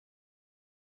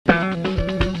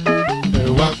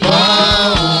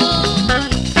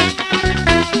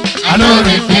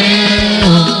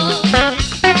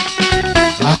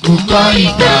àkùkọ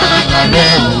ìgbàlà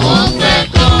rẹ̀ ò fẹ́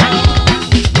kọ́.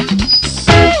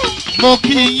 Mo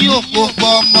kí yín ògbógbó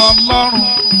ọmọ Ọlọ́run.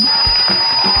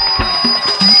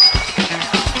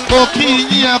 Mo kí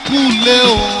yín ẹ kú ilé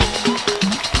o.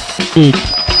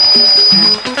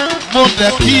 Mo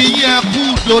dẹ̀ kí yín ẹ kú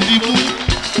dòdìmú.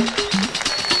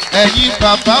 Ẹ̀yin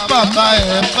bàbá bàbá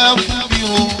ẹ fẹ́ fún mi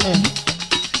o.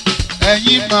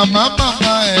 Ẹ̀yin màmá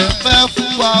màmá ẹ fẹ́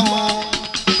fún wa o.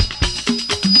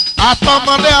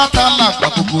 Àtọmọdé àtàlàgbà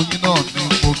gbogbo yín náà ni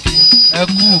mo kí ẹ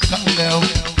kú kálẹ̀ o.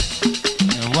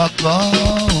 Ẹ wá gbọ́ o.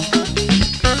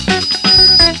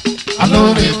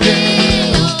 Alórèdè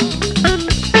o.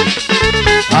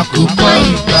 Àkùkọ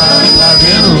ìgbàlà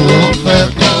rẹ̀ ò fẹ́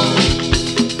kọ́.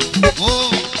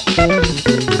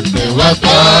 Ẹ wá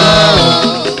gbọ́ o.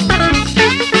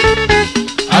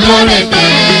 Alórèdè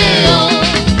o.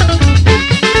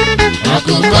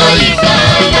 Àkùkọ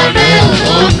ìgbàlà rẹ̀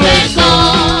ò fẹ́ kọ́.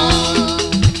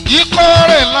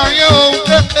 Ìkórè láyé ohun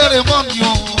kékeré mọ́ ni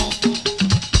o.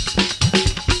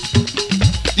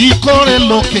 Ìkórè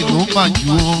lókè ló máa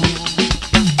jù o.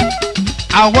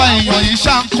 Àwa èèyàn yìí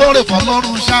ṣá ń kórè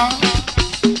fọlọ́run ṣá.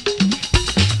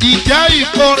 Ìjẹ́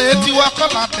ìkórè tiwa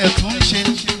kọ́lá tẹ̀tún ṣe.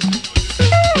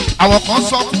 Àwọn kan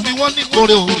sọ fún mi wọ́n ní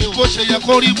kórè òun bó ṣe yẹ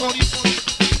kó rí mọ́.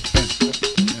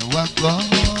 Ẹ wá gbọ́.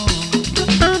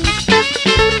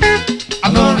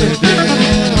 Alórèdè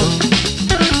o.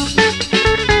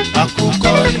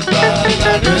 Àkùkọ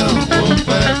ìgbàlà rẹ̀ ò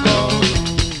fẹ́ kọ́.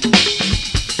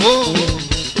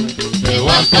 Ẹ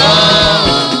wá gbọ́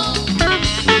o.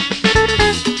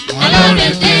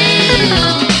 Alórèdè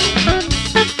o.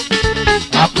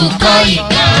 Àkùkọ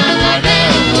ìgbàlà rẹ̀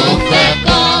ò fẹ́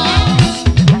kọ́.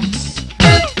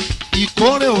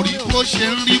 Ìkórè ò rí bó ṣe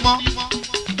ń rí mọ́.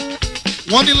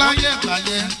 Wọ́n ní láyé ẹ̀gbà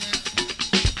yẹn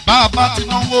bá a bá ti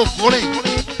náwó ìkórè.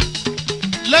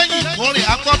 Lẹ́yìn ìkórè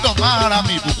a gbọ́dọ̀ máa ra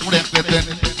mi ìbùkún rẹpẹtẹ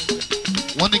ni.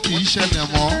 Wọ́n ní kì í ṣẹlẹ̀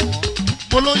mọ́.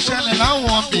 Mo ló ń ṣẹlẹ̀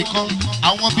láwọn ibì kan,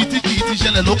 àwọn ibi tí kì í ti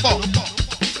ṣẹlẹ̀ ló pọ̀.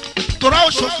 Torá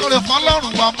òṣòkòrè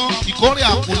fọlọ́run wa mọ́ ìkórè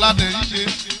àpò ládẹ̀ yìí ṣe.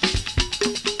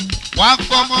 Wàá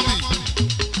gbọ́ mọ́ mi.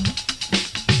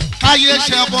 Káyé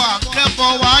ṣẹbọ àkẹ́bọ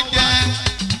wa jẹ.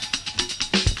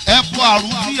 Ẹbọ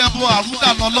àrùbí ẹbọ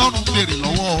àrùdànà Ọlọ́run béèrè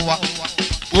lọ́wọ́ wa.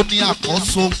 Ó ní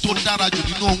àkọ́so tó dára jù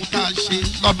nínú ohun tá a ṣe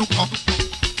lọ́dún kan.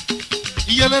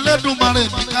 Ìyẹlẹlẹ́dùnmarè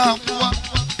ní ká mú wá.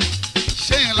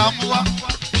 Ṣé yẹn la mú wá?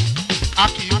 A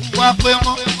kì í mú wá pé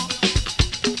mọ́.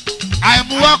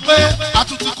 Àìmú wá pé a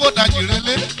tún ti kó dàjì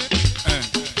relé.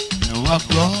 Ẹ wá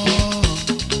gbọ́.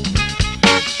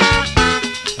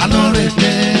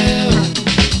 Alórèdè o.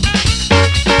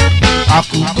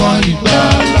 Àkùkọ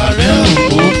ìgbàlà rẹ̀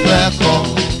ò fẹ́ kọ́.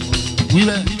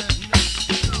 Wílẹ̀.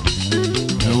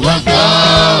 Ẹ wá gbọ́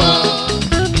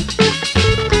o.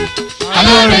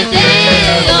 Alórèdè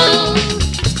o.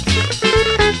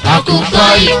 Àkùkọ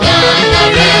ìgbàlà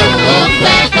rẹ̀ ò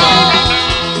fẹ́ kọ́.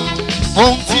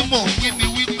 Ohun tí mò ń wí ni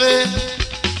wípé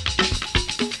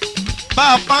bá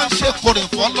a bá ń ṣe kórè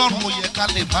fọlọ́run ó yẹ ká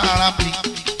lè máa ra mi.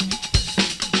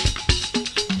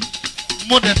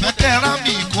 Mo dẹ̀ fẹ́ kẹ́ ẹ rá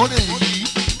mi ìkórè yìí.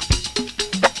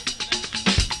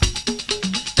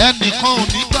 Ẹnìkan ò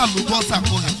ní gbàlúbọ́sà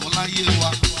kó ẹ̀fọ́ láyé wa.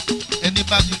 Ẹni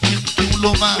bá gbé kíkún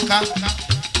ló máa ká.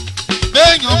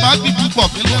 Béèyàn bá gbé púpọ̀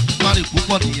fílẹ̀ púpọ̀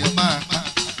púpọ̀ nìyẹn máa ká.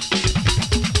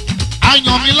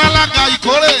 Àyàn mi lálága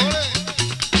ìkórè.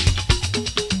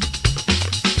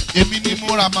 Èmi ni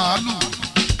mo ra màálù.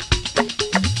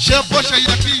 Ṣé bó ṣe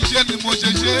yẹ kí n ṣe ni mo ṣe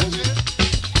ṣe?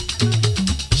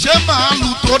 Ṣé màálù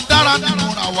tó dára ni mo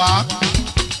rà wá?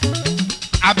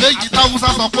 Àbẹ́yìí táwùsá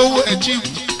sọ pé owó ẹ̀jí wù.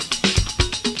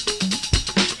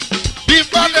 Bí n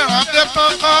bá lè rántí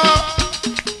kọ́kọ́,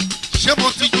 ṣé mo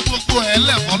ti ju gbogbo ẹ̀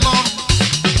lẹ̀mọ́ lọ́rùn?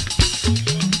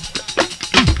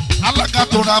 Alága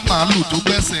tó ra màálù tó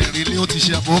gbẹ́sẹ̀ rí ni ó ti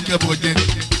ṣe àbò kẹ́bọ jẹ.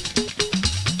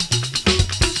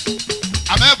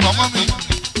 Àbẹ́bọ̀ mọ́ mi.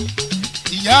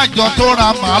 Ìyá àjọ tó ra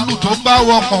màálù tó bá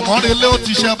wọkọ̀ mọ́relé ó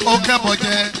ti ṣe àbò kẹ́bọ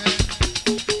jẹ.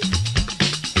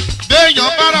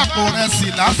 Béèyàn bára kò rẹ̀ sí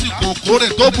lásìkò kórè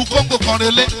tó bu kóńgò kan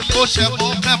relé ó ṣe àbò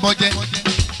kẹ́bọ jẹ.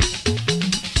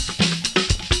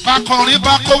 Bákọrin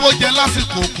bá kówó jẹ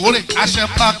lásìkò kórè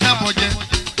àṣẹpá kẹ́bọ jẹ.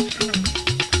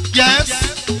 Yes.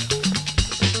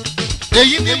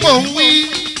 Èyí ni mò ń wí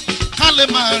ká lè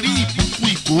máa rí ìbùkún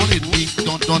ìkórè ní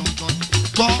dandan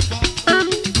gbọ́.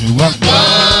 Ìwà gbọ́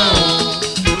o.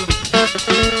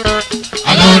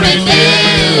 Alórèdè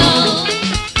o.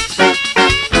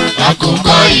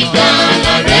 Àkùkọ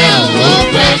ìgbàlà rẹ̀ ò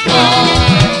fẹ́ kọ́.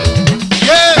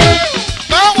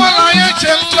 Báwo láyé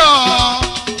ṣe ń lọ?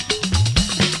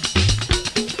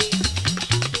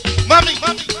 Mami,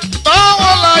 báwo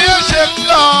láyé ṣe ń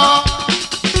lọ?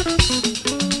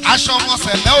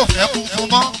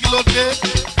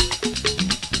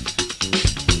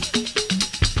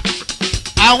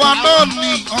 àwa náà ni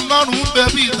ọlọ́run bẹ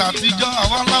bí ìtàtijọ́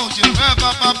àwa láwọn ṣe fẹ́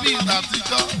bàbá bí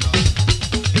ìtàtijọ́.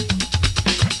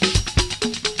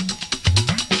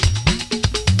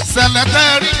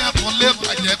 sẹ̀lẹ̀tẹ̀ rí yẹn kò lè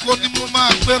bàjẹ́ kó ní mo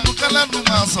máa gbẹnu kẹ́lẹ́nu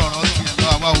máa sọ̀rọ̀ tiẹ̀ lọ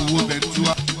àwa òwò bẹ̀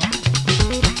tiwa.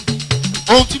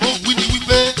 ohun tí mo wí ni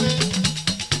wípé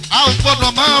a ò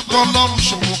gbọ́dọ̀ máa bọ́ ọlọ́run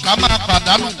ṣòwò ká máa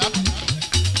pàdánù.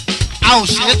 a ò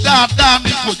ṣe dáadáa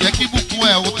ní kò jẹ́ kí bùkún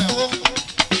ẹ̀ ò tó.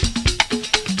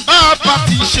 bá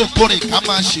ti ṣèkórè ká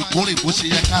máa ṣèkórè bó ṣe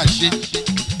yẹ ká ṣe.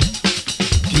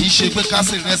 kì í ṣe pé ká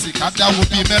sì rẹsì ká dáwọ́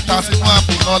bíi mẹ́ta sínú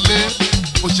àpò lọlé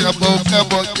kò ṣe bọ́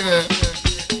kẹ́bọ̀ jẹ́.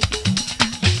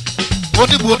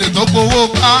 oníbodè tó gbowó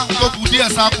bá tó kù díẹ̀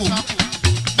sápò.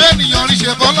 bẹ́ẹ̀nìyàn rí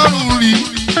ṣe bọ́ lọ́rùn rí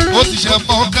ó ti ṣe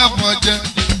bọ́ kẹ́bọ̀ jẹ́.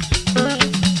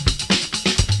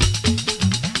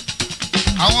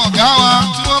 àwọn ọ̀gá wa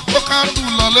tí wọ́n kó kándù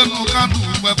lọ lẹ́nu kándù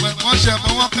pẹpẹ wọ́n ṣe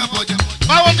bọ́ wọ́n kẹ́bọ̀ jẹ́.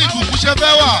 báwo ni ìbùkún ṣe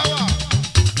fẹ́ wà?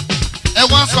 ẹ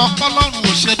wá sọ pọ́lọ́run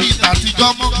ò ṣe bí ìtàtijọ́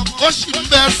mọ́ ó sì ń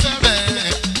bẹ síbẹ̀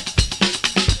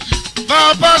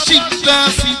bàbá sì ń bẹ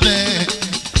síbẹ̀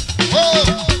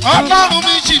ọlọ́run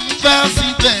mi sì ń bẹ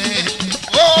síbẹ̀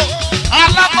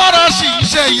alágbára sì ń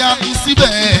ṣe ìyanu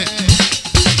síbẹ̀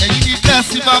ẹ̀yin ní kẹ́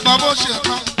sí bàbá bó ṣe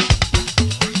tán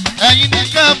ẹ̀yin ní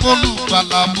kẹ́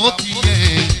olùgbàlà bó ti yẹ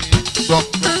gbọ́.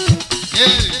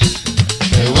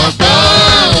 ẹ̀wọ̀n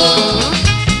gbọ́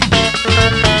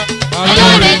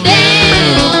ọlọ́run dé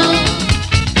o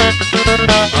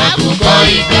àkùkọ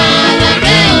ìgbà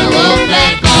lọ́rẹ́ òwò fẹ́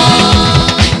kọ́.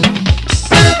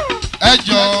 ẹ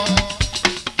jọ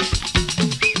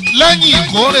lẹ́yìn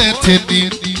ìkórè tèmi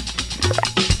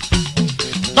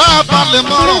bá a bá lè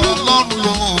mọ́rọ̀ ọlọ́run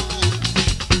lò ó.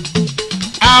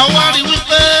 àwa rí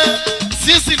wípé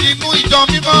sísì nínú ìjọ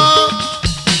mímọ́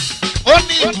ó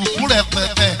ní ìbùkún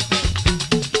rẹpẹtẹ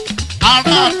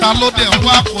ará àta ló dé ń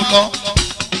wá kó lọ.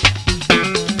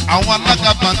 àwọn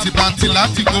alága bàǹtìbàǹtì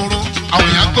láti gbòòrò àwọn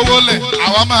èèyàn gbówó lẹ̀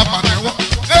àwa máa pàtẹ́wọ́.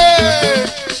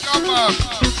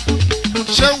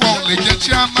 ṣé wọn ò lè jẹ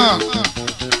chairman?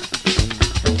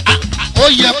 ó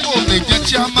yẹ kó o lè jẹ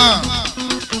chairman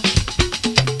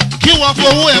kí wọ́n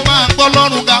fowó ẹ̀ máa gbọ́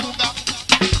lọ́rùn ga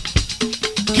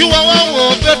kí wọ́n wá wò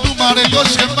ó bẹ́dùmarè yóò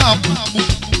ṣe máa bù kú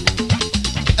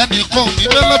ẹnìkan ò ní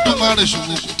bẹ́lẹ́dùmarè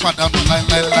ṣòwò kó pàdánù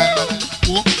láéláéláé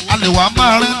wo a lè wá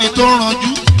máa rẹ́ni tó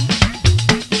ranjú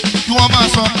kí wọ́n máa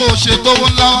sọ pé ó ṣe gbówó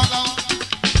ńlá wá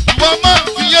wọ́n máa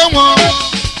fi yé wọn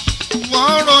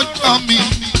wọ́n rọjọ́ mi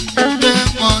pé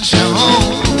wọ́n ṣe ó.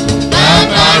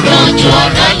 bàbá rọjò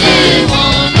ọ̀rọ̀ lé wọn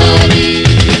lórí.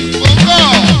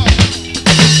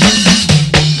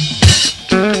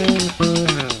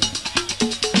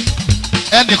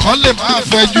 ẹnìkan lè máa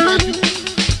fẹjú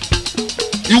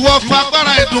ìwọ fún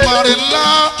agbára Èdùmàrè ńlá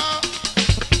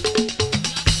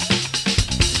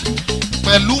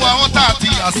pẹ̀lú àwọn tá a ti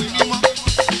yà sí mímọ́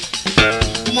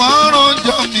wọ́n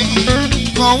rọjò mi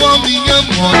ọwọ́ mi yẹ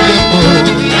mọ́ lẹ́mọ́.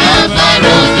 bàbá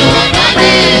rọjò ọ̀rọ̀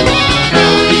lé wọn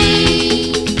lórí.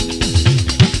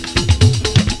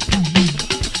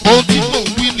 ohun tí mò ń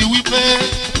wí ni wípé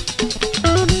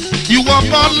ìwọ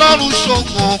bá Ọlọ́run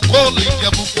ṣòwò kó lè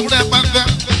jẹ̀bù fún rẹpẹtẹ.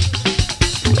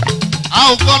 a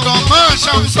ò gbọ́dọ̀ máa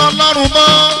ṣàǹsọ́ lọ́rùn mọ́.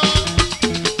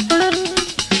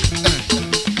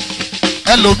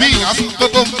 ẹlòmíì àsìkò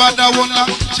tó ń bá dáwọ́ ńlá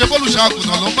ṣe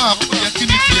bólúṣàgùnà ló máa fún yẹ kí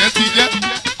ni tiẹ̀ ti jẹ́.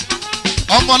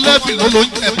 ọmọ lẹ́fì ló ló ń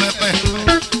jẹ pẹpẹ.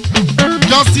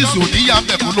 justice ò níyà ń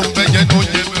bẹ̀ kó ló ń fẹ́ jẹ́ ní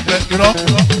oúnjẹ pẹpẹ. irọ́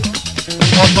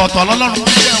ọ̀tọ̀ọ̀tọ̀ lọ́lọ́run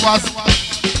ń jẹ́ wá sí.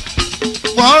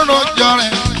 wọ́n rọjò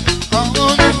rẹ̀ ọmọ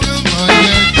mi mọ̀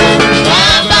yẹn jọ.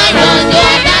 bàbá rọjò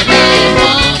ọ̀rọ̀ lé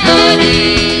wọn lórí.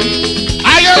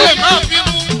 ayé lè má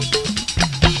bínú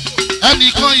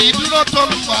ẹnìkan yìí dúró tó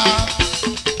lù wá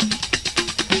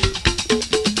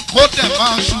kó tẹ̀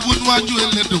máa ṣubú níwájú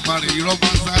Elédùmarè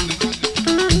ìrọ́gbọ́n sáré.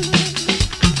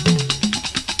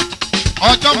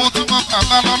 ọjọ́ mo ti mọ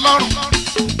bàbá lọ́lọ́run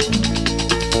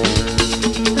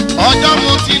ọjọ́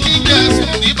mo ti ní Jésù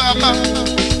ní bàbá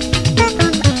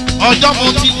ọjọ́ mo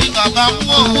ti ní bàbá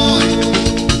mú òun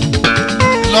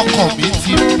lọ́kàn mi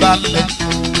ti balẹ̀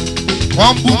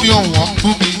wọ́n bú mi òun wọ́n bú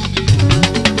mi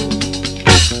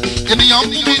ènìyàn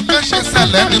bú mi pé ṣe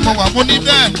ṣẹlẹ̀ ni mo wà mú ní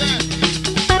bẹ́ẹ̀ ni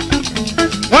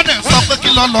wọ́n dẹ̀ sọ pé kí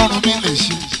lọ́lọ́run mi lè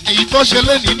ṣe èyí tó ṣe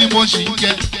lénìí ni mo ṣì ń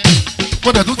jẹ mo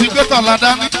dẹ̀ tún ti gbé tọ̀la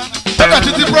dání mo dẹ̀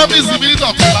tún ti promise mi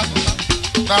dọ̀tọ̀la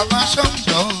bàbá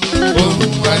ṣọ́njọ́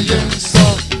ohun ayé ń sọ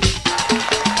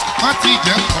má ti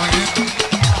jẹ́ kàn yẹn.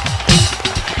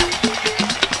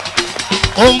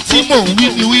 ohun tí mò ń wí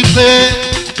ni wípé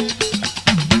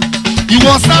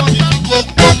ìwọ sábì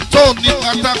gbogbo tó ní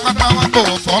pátápátá wá kò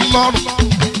fọ́ lọ́rùn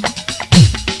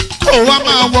kó wá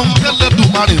máa wọ ohun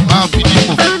tẹ́lẹ̀dùmarè máa fi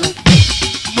dípò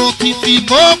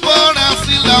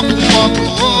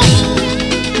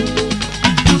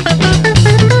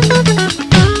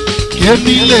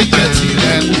èmi lè jẹ́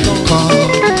tirẹ̀ nìkan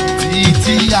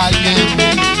títí ayé mi.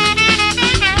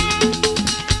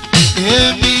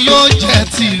 Èmi yóò jẹ́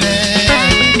tirẹ̀,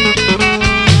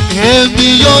 èmi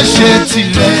yóò ṣe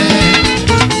tirẹ̀,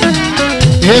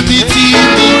 èmi ti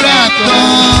múra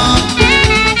tán,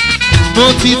 mo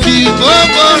ti fi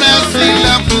gbogbo rẹ̀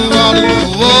sílẹ̀ fún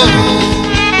Ọlọ́run.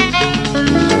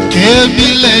 Èmi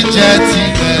lè jẹ́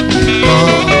tirẹ̀ nìkan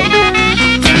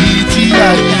títí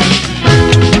ayé.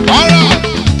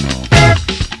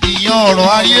 Ìyẹn ọ̀rọ̀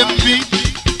ayé ń bí.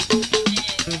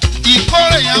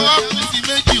 Ìkórè yẹn wá pín sí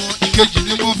méjì o, ìkejì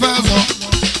ni mo fẹ́ sọ.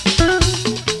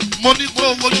 Mo ní kó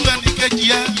o wojú ẹnì kejì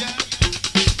ẹ.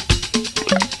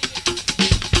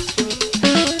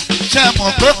 Ṣé ẹ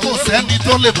mọ̀ pé kò sẹ́ni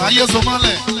tó lè máa yé so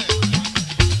mọ́lẹ̀?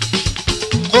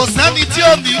 Kò sẹ́ni tí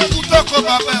ò ní kú tó kó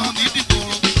bàbá ẹ̀ ò ní dìbò.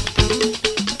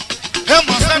 Ẹ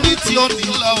mọ̀ sẹ́ni tí ò ní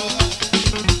lọ o.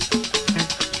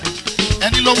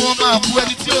 Ẹni lówó máa bú,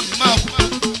 ẹni tí ò ní máa bú.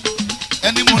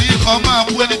 Ẹni mòrí kan máa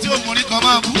bú, ẹni tí ò mòrí kan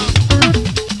máa bú.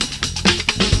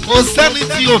 Kò sẹ́ni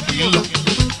tí ò ní lọ.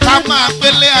 Ká máa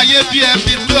gbélé ayé bí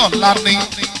ẹni pé ọ̀la ni.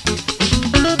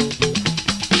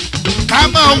 Ká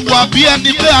máa wà bí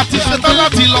ẹni pé a ti ṣetán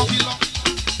láti lọ.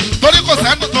 Torí kò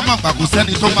sẹ́ni tó máa gbà, kò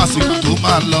sẹ́ni tó máa sìnkú tó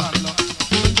máa lọ.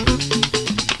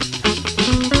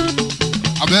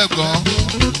 Abẹ́ẹ̀gbọ́n.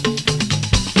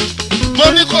 Mo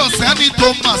ní kò sẹ́ni tó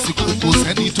máa sìnkú, kò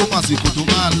sẹ́ni tó máa sìnkú tó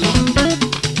máa lọ.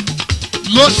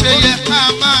 Ló ṣe yẹ ká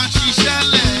máa ṣiṣẹ́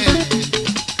lẹ̀.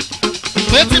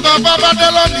 Pé tí bàbá bá dé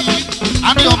lónìí, a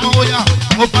ní ọmọ wọ́yà,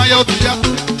 mo bá yẹ ó ti yá.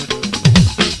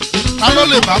 Ta ló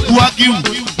lè bá bú ágíwù?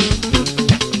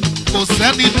 Kò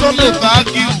sẹ́ni tó lè bá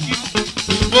ágíwù.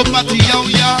 Bó bá ti yá ó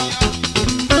yá.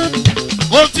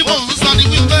 Ohun tí mò ń sọ ni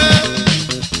wípé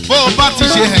bó o bá ti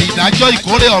ṣe ìdájọ́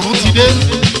ìkórè ọ̀run ti dé.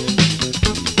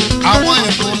 Àwọn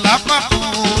èèbò lápá kan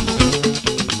o.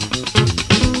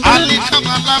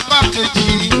 Alikama lápá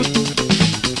kejì.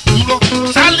 Dúró.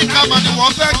 Sálíkàmà ni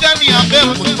wọ́n fẹ́ jẹ́ ní abẹ́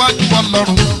òkú níwájú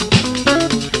Ọlọ́run.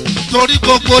 Torí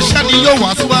gbogbo iṣẹ́ ni yóò wá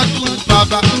síwájú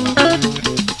bàbá.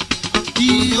 Bí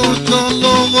ojú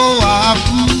olówó wà á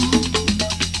kú.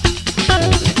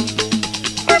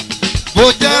 Bó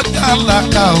jẹ́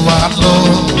tálákà wà lọ.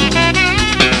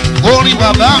 Orin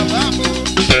bàbá mi.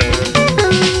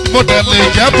 Mo dẹ̀ lè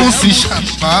jẹ́ musician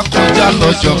máa kọjá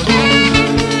lọ́jọ́ kan.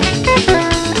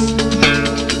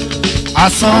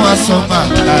 Asán asán máa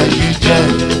láyé jẹ́.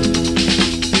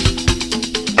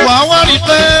 Wà á wá rí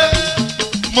pé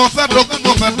mo fẹ́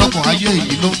dọ́gbọ́n ayé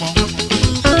yìí ló mọ́.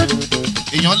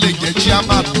 Èèyàn lè jẹ́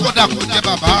chairman kódà kó jẹ́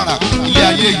bàbá àrà ilé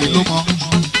ayé yìí ló mọ́.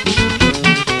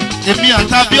 Èmi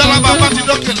àti Abíọ́lá bàbá ti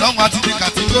dókè lọ́hùn àti ní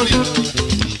kàtígórì.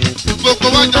 Gbogbo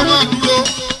wa jọ máa dúró.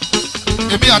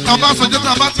 Èmi àtàwọn bá sọjọ́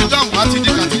tá a bá ti dáhùn àti ní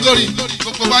kàtígórì.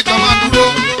 Gbogbo wa jọ máa dúró.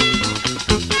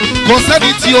 Kò sẹ́ni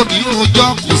tí ò ní rojọ́,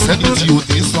 kò sẹ́ni tí ò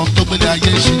ní sọ tó gbélé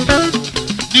ayé ṣe.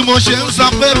 Ni mo ṣe ń sọ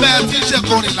pé bẹ́ẹ̀ tí ń ṣe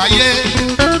kórè láyé.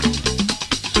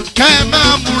 Kẹ́ ẹ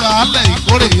máa múra alẹ́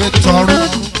ìkórè yẹn tọrọ.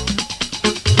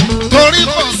 Torí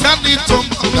kò sẹ́ni tó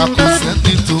mọ̀gà, kò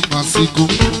sẹ́ni tó máa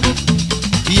ṣígun.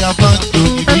 Bí a bá ń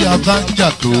dogi, bí a bá ń jà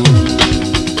tó.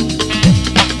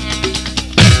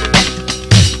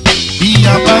 Bí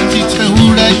a bá fi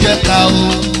tewúrẹ́ jẹ ká o.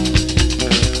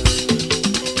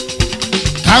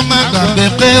 Ká má gbàgbé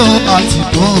pé o àti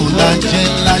bó o la jẹ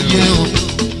láyé o.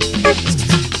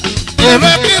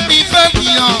 Èrè kí ni fẹ́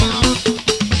nìyàn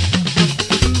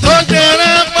tó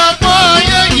jẹrẹ pápá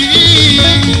ayé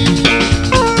yìí.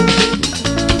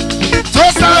 Tó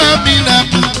sáré mi rẹ̀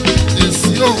mú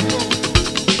èsì o.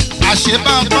 Àṣé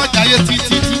máa tọ́jà ayé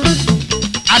títí.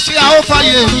 Àṣé àwọn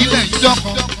fàyè yìí lẹ̀ ń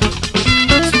jọkọ̀.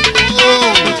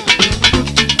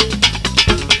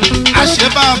 Àṣé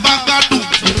máa bá gbádùn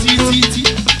títí.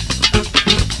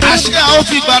 Àṣé àwọn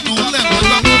fi gbádùn lẹ̀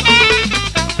lọ́jọ́.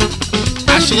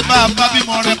 Àṣé máa bá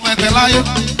bímọ rẹpẹtẹ láyé.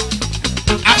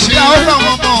 Àṣé àwọn fáwọn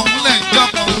ọmọ ọ̀hún lẹ̀ ń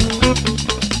jọkọ̀.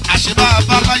 Àṣé máa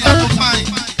bá láyà tó fáyìn.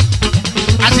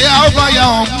 Àṣé àwọn fàyà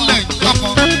ọ̀hún lẹ̀ ń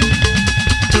jọkọ̀.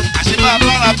 Àṣé máa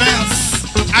bá ra bẹ́ǹsì.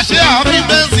 Àṣé àwọn fi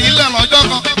bẹ́ǹsì ilẹ̀ lọ́jọ́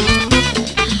kan.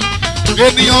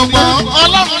 Ènìyàn gbọ́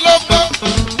Ọlọ́run ló gbọ́.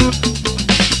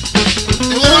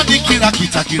 Ìwọ wá ní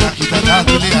kìràkìtà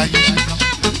dáadọ́lé ayé ṣe kan.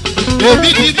 Èmi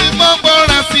ti ní mọ́gbọ́n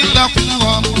rẹ̀ sílẹ̀ fún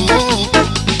ọ̀nà.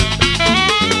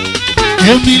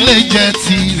 Èmi lè jẹ́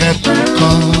tirẹ̀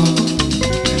nìkan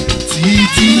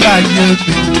títí ayé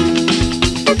mi.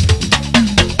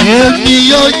 Èmi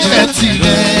yóò jẹ́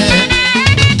tirẹ̀.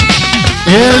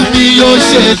 Èmi yóò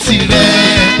ṣe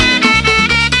tirẹ̀.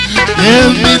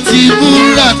 Èmi ti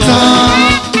múra tán.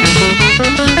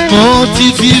 Mo ti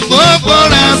fi gbogbo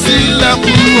rẹ̀ sílẹ̀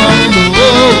fún ọ̀nà.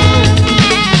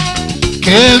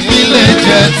 kémi lè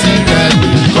jẹ́ tirẹ̀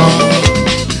nìkan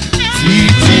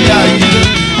títí ayé.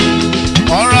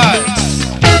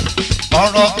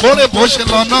 ọ̀rọ̀ kórè bó ṣe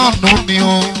lọ náà nù ni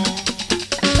o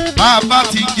bá a bá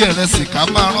ti jẹ̀rẹ̀ sí ká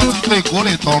máa rántí pé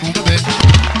ìkórè tọ̀run bẹ́.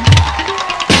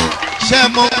 ṣé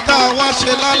mo tá a wá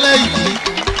ṣe lálẹ́ yìí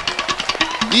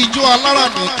ijó alára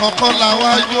nìkan kọ́ la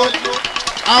wá yó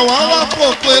àwa wá pò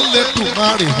pé lẹ́dùn má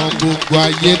rè hàn gbogbo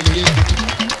ayé ni.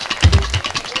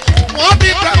 wọ́n bí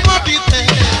ká wọ́n bí tẹ̀.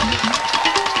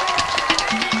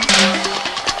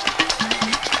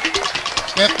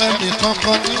 pẹpẹ nìkan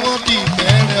kan ni wọ́n bí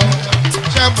ìbẹ̀rẹ̀ o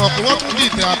ṣé mọ̀ pé wọ́n tún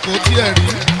dìtẹ̀ àpótí ẹ̀ rí.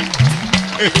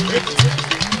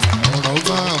 ọ̀rọ̀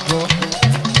máa bọ̀.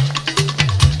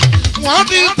 wọ́n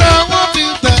bí tẹ̀ wọ́n bí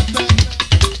tẹ̀.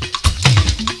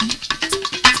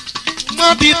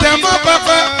 wọ́n bí tẹ̀ mọ́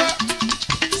pẹpẹ.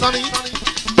 sọ́ni.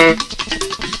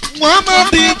 wọ́n má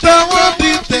bí tẹ̀ wọ́n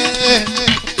bí tẹ̀.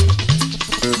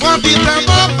 wọ́n bí tẹ̀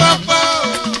mọ́ pẹpẹ.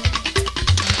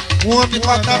 wọ́n bí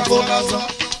pátákó lásán.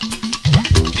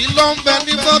 kí ló ń bẹ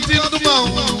ní bọ́ tí ń dún mọ́.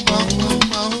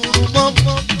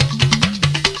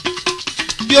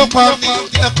 bí ó pa mí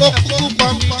jẹ kó kúkú pa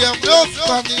mí jẹ bí ó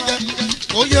pa mí jẹ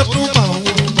ó yẹ tún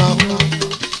màá.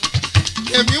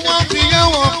 èmi wọ́n fi yẹ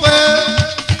wọ́n pé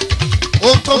ó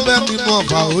tó bẹ nínú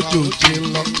ọba òjòjì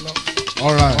lọ.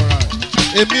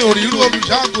 èmi ò rí irú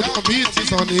olùṣàgùtàn bíi ti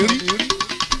sàn ní rí.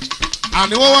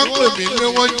 àní wọ́n wá pè mí pé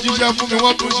wọ́n jíṣẹ́ fún mi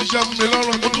wọ́n tún ṣiṣẹ́ fún mi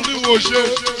lọ́rùn mo tún ní wo ṣe.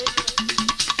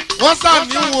 wọ́n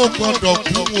sàní wo gbọ́dọ̀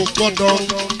kú wo gbọ́dọ̀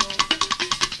rún.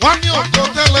 wọ́n ní ọ̀dọ́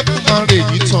tẹ́lẹ̀ tó máa rè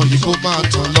yìí tàn yìí kó máa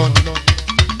tàn lọ́nà.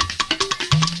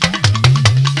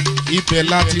 ibẹ̀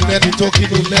láti rẹ́ni tó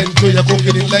kíni lẹ́yìn tó yẹ kó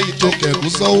kíni lẹ́yìn tó kẹ̀kú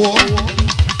sọ́wọ́.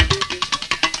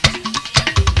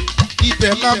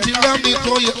 ibẹ̀ láti rẹ́ni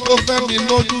tó yẹ kó fẹ́ mi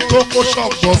lójú tó kó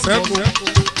ṣọ̀pọ̀ sẹ́nu.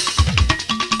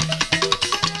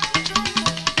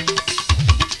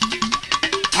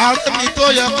 ààrẹ mi tó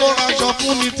yẹ kó raṣọ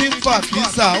fún mi tí ń fà kí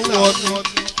sàáwọ̀ ni.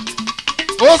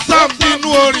 ó sàbínú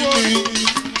orí mi.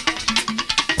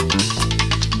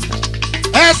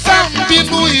 ẹ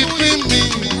sàbínú ìpín mi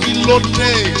kí ló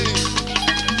dé.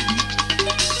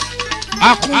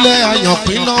 akúnlẹ̀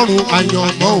àyànpín lọ́rùn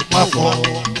àyànmọ́ òpapọ̀.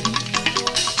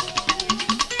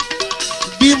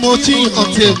 bí mo ti yàn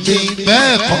tèmi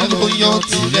bẹ́ẹ̀ kọ́ ló yan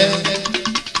tirẹ̀.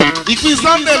 ìpín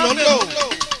Sunday ló lò.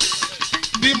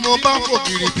 bí mo bá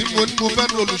fòkìrì tí mo ní mo fẹ́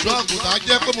ní olùṣọ́ àgùntàn á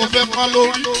jẹ́ pé mo fẹ́ pa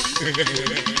lórí.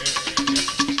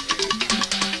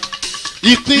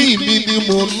 ìpín mi ni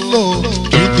mo ń lò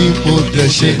kí ni mo dẹ̀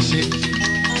ṣe.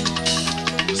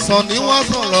 Sọ̀ní wá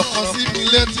sọ̀rọ̀ kan sí mi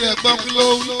létí ẹgbọ́n kí ló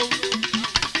wí.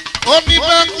 ó ní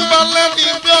bẹ́ẹ̀ kú bá lẹ́ni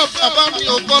bí ọ̀gá bá ní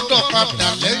o gbọ́dọ̀ padà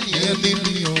lẹ́yìn ẹni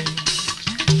ni o.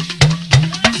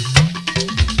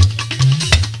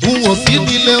 n ò sí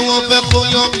nílé wọn fẹ́ kó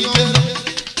yán mi bẹ́ẹ̀.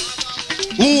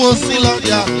 n ò sí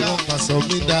lọ́jà wọn kà sọ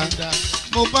mí dá.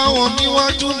 mo bá wọn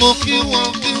níwájú mo kí wọn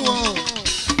kí wọn.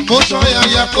 mo sọ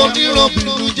yàyà kó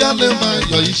nírọ̀bìnú jálè máa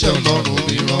yọ iṣẹ́ ọlọ́run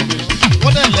mi rán mi.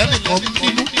 wọ́n dẹ̀ lẹ́nìkan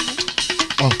nínú.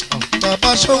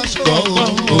 bàbá ṣọ́ǹgbọ́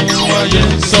ohun ayé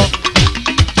ń sọ.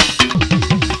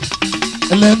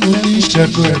 ẹlẹ́nu ní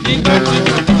ìṣẹ́gun ẹ̀ nígbà tí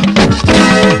mo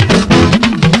bá.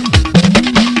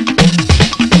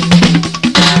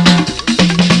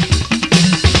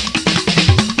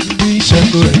 ní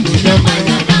ìṣẹ́gun ẹ̀ nígbà tí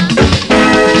mo bá.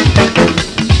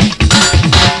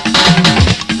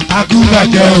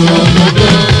 Agúnbàjẹ́ òdodo.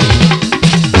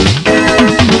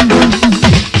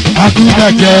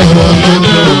 Agúnbàjẹ́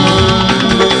òdodo.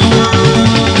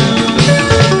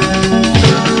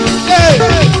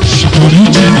 Ṣùgbọ́n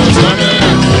jìnnà sọ́dọ̀.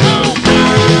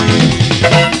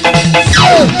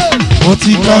 Mo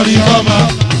ti kọrin bọ́mà,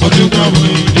 mo tún kọ́ mo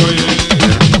ìjòyè.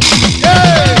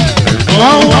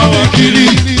 Wọ́n wá mi kiri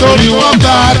torí wọ́n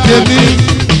bá tèmi.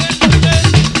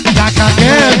 Kàkà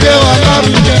kẹ́ ẹ gbé wọn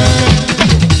lárugẹ.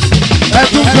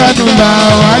 Ẹtún fẹnu là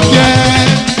wá jẹ́,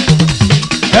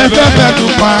 ẹfẹ́ fẹnu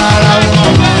pa ara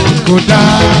wọn kò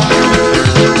dáa.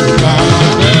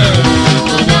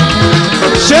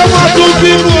 Ṣé wọ́n tún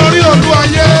bínú orí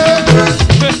olúwayé?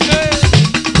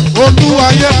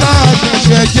 Olúwayé tá a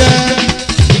ṣẹ̀ṣẹ̀ jẹ́.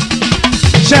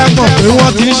 Ṣé mọ̀ pé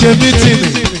wọ́n ti ń ṣe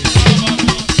mítìnì?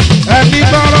 Ẹni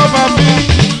bá rọ́bà mi,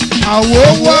 àwo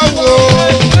wá wò.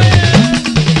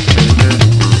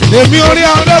 Èmi orí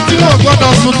adé tí wọ́n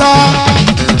gbọ́dọ̀ sùn tá.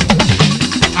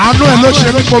 Àánú ẹ̀ ló ṣe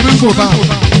ní komi sùn tá.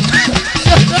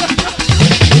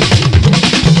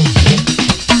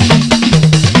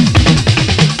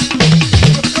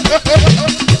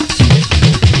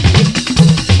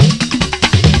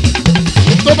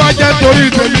 Tó bá jẹ́ torí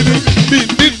ìtẹ̀mí ni bí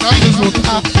ní ìtàkì sùn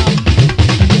tá.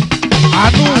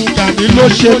 Àánú Gani ló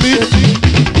ṣe mí.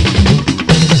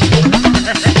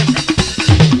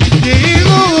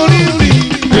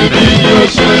 ó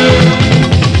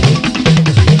ṣe.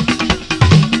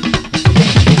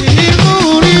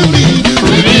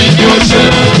 Èmi ni ó ṣe.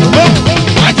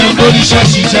 Má jẹ́ oníṣẹ́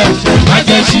ṣiṣẹ́, má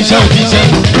jẹ́ ṣiṣẹ́ òjíṣẹ́,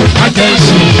 má jẹ́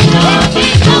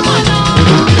ìṣìnà.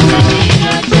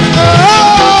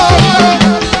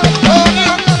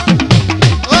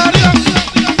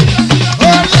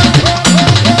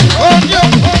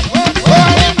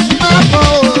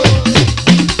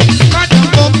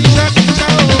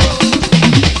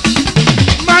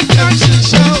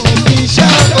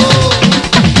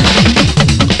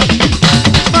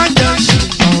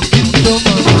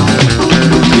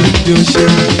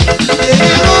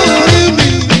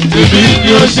 Èmi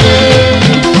ni ó ṣe.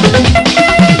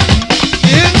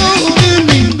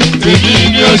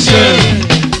 Èmi ni ó ṣe.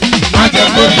 Má jẹ́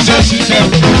kó iṣẹ́ ṣiṣẹ́,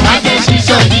 má jẹ́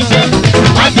ṣiṣẹ́ òjíṣẹ́,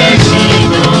 má jẹ́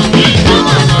ìṣìnà mi tó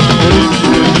mọ̀nà.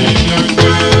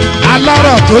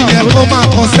 Alárọ̀ tó yẹ kó máa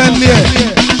kọ Seli ẹ̀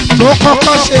tó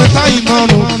kọ́kọ́ ṣe táyì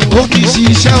mọ́rùn ó kì í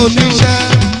ṣiṣẹ́ oníṣẹ́.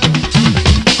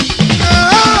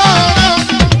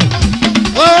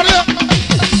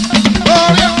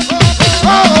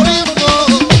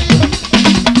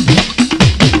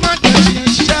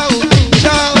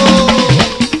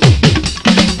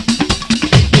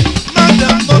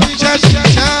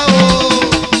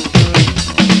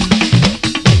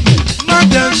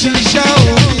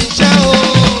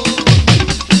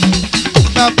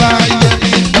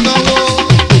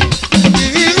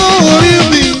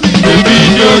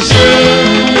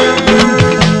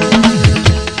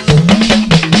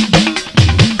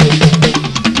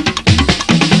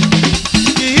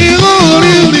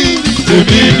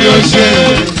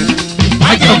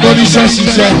 Oníṣẹ́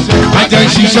ṣiṣẹ́, má jẹ́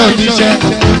ṣiṣẹ́ oníṣẹ́,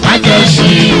 má jẹ́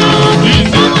ṣìnà mi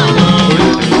tó mọ̀nà.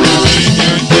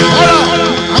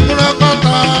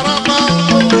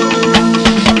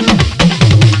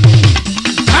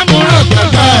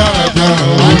 Amúrọ̀gbẹ̀gbẹ̀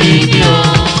orí ni o.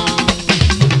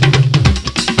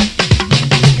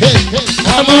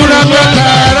 Amúrọ̀gbẹ̀gbẹ̀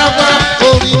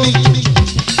orí ni.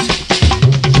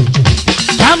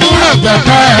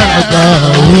 Amúrọ̀gbẹ̀gbẹ̀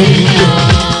orí ni o.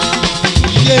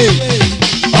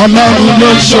 Ọlọ́run ló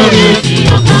ṣoore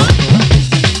ènìyàn kan.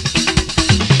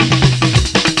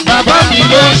 Bàbá mi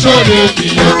ló ṣoore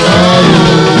ènìyàn kan.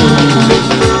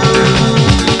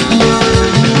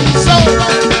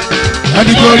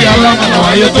 Ẹni tó rí alámọ̀nà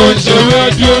wáyé tó ń ṣe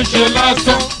wéédú ó ń ṣe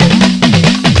lásán.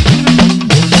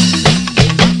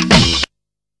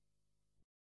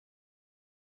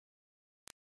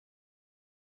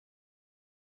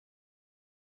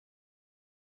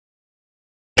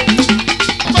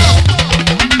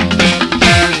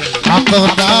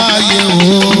 Akọ̀dáyé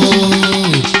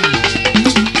o.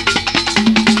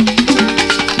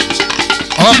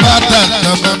 Ọba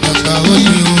dàgbà bàbà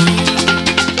oyè o.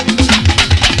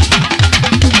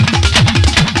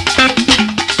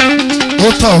 Ó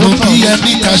tọ̀run bí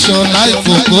ẹni kaṣọ láì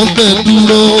fòkó gbé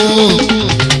dúró.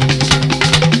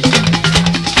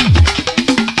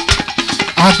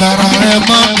 Agbára rẹ̀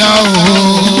mọ́ ga o.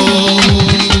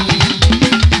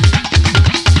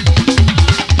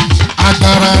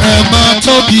 Agbára rẹ̀ máa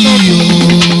tóbi o.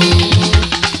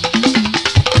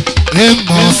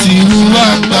 Èèmọ̀ sí irú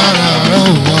agbára rẹ̀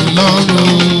wọ̀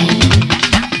lọ́rùn.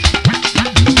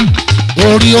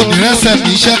 Orí onírẹ́sẹ̀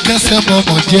mi ṣẹ́kẹ́sẹ́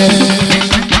mọ̀mọ́ jẹ́.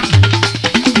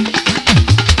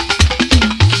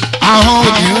 Ahọ́n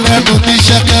onírẹ́nu ní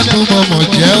ṣẹ́kẹ́nu mọ̀mọ́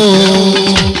jẹ́ o.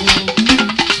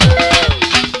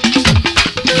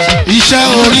 Iṣẹ́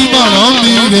orí mọ̀ràn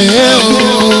mi rèé o.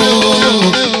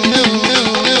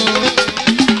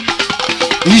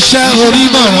 Iṣẹ́ orí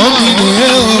mọ̀ràn mi rèé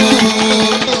o.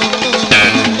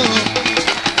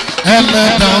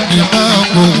 Ẹlẹ́dàá mi máa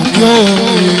ń wò yóò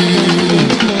rè.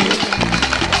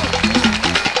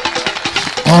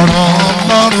 Ọ̀rọ̀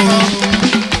Ọlọ́run.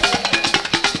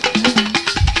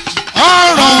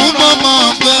 Ọ̀rọ̀ mọ́mọ́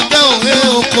gbẹ̀dẹ̀ òwe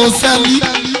oko Seli.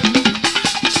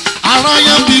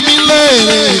 Aráyé bí mi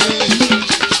léèrè.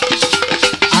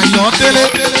 Àyọ̀délé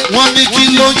wọ́n ní kí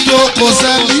ló ń jókòó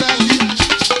Seli.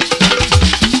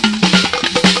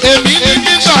 Èmi ní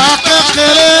nígbà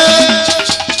kékeré.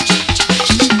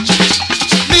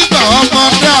 Nígbà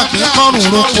ọmọdé àgbẹ̀kọ́rùn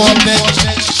roko ọdẹ.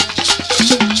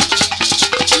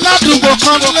 Ládùúgbò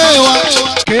kan lé wa.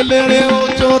 Kéléré ó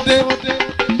tó dé.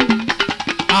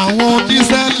 Àwọn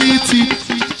oníṣẹ́lí ti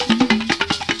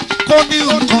kó ní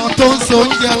nǹkan tó ń so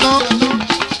oúnjẹ náà.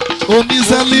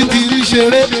 Oníṣẹ́lí ti rí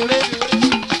ṣeré.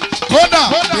 Kódà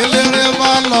kéléré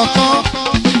máa lọ tán.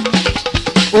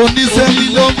 Oníṣẹ́lí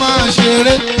ló máa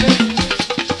ṣeré.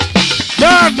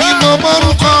 Bẹ́ẹ̀ ni mo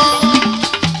mọ́rúkọ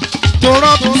tó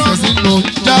rọ́ọ̀tún sẹ̀sìn ló ń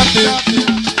jáde.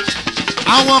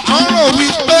 Àwọn kan rò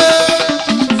wípé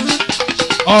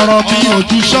ọ̀rọ̀ mi ò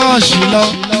ju ṣọ́ọ̀ṣì lọ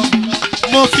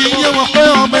mo fi yé wọn pé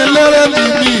ọmọ eléré ni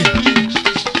mí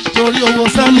torí owó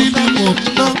Seli ni mò ń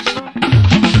ná.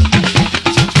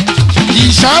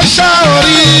 ìṣàṣà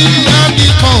orí ẹnì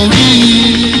kan ò rí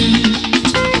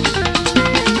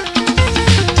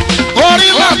orí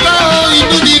wàtá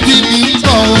inú níbi mi ń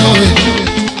bọ̀ òye.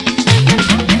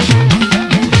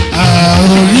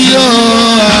 àórí o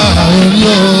àórí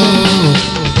o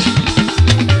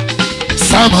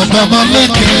sáàmù bàbá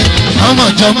lẹ́kẹ̀ ọmọ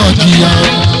jọmọ jìyà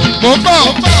mo bọ̀.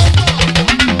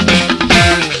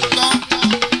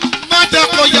 má jẹ́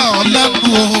kó yà ọ́ lẹ́nu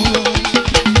o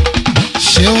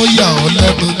ṣé ó yà ọ́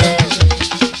lẹ́nu náà.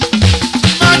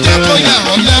 má jẹ́ kó yà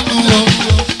ọ́ lẹ́nu o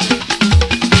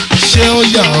ṣé ó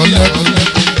yà ọ́ lẹ́nu náà.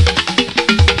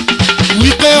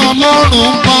 wípé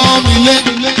Ọlọ́run pọ́n mi lé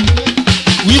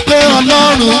wípé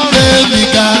Ọlọ́run gbé mi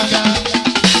ga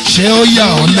ṣé ó yà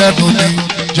ọ́ lẹ́nu ni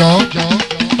jọ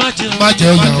má jẹ́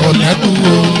ó yà ọ́ lẹ́nu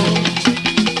o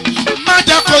má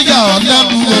jẹ́ kó yà ọ́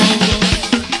lẹ́nu o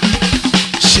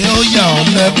ṣé ó yà ọ́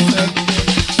lẹ́nu ni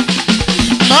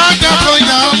má jẹ́ kó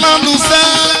yà ọ́ lẹ́nu sẹ́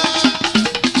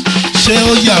ṣé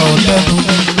ó yà ọ́ lẹ́nu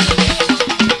ni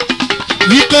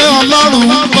wípé Ọlọ́run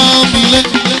pọ́n mi lé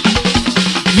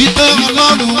wípé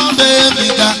Ọlọ́run gbé mi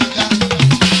ga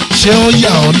ṣé ó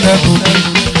yà ọ́ lẹ́nu ni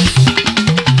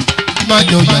má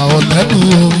jẹ́ ó yà ọ́ lẹ́nu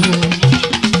o.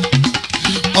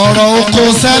 ọ̀rọ̀ oko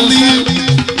Seli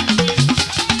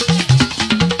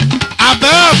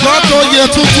abẹ́ ẹ̀gbọ́n tó yẹ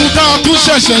tuntun tá a tún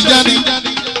ṣẹ̀ṣẹ̀ jẹ́ ni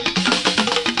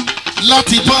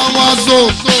láti power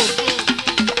zone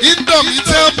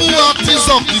indomitable artist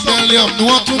of the millennium ni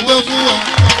wọ́n tún gbé fún wa.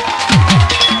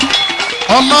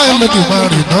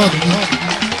 Ọláìlédùmarè náà ni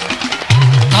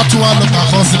a tún wá lọ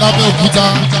kàkan sí lábẹ́ òkúta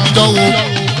ìjọwọ́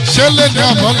ṣé lè ní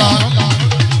àbọ́là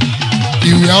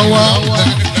ìwé àwa.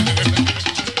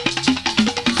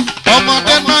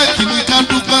 ọmọdé náà kìíní ká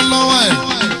dúpẹ́ lọ́wọ́ ẹ̀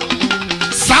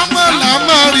Samuel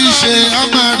amárí ṣe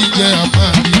amárí jẹ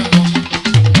amárí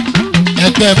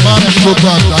ẹgbẹ́ máa ní gbogbo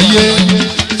àgbáyé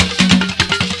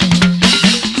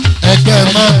ẹgbẹ́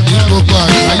máa ní gbogbo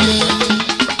àgbáyé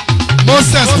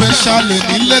most especially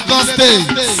ní Lagos State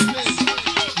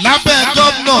lábẹ́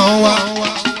gómìnà wa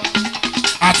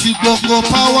àti gbogbo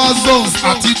power zones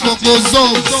àti gbogbo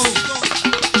zones.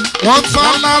 wọ́n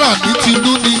tán lára ní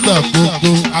tinú nígbà gbogbo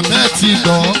àbẹ́ ti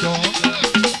gbọ́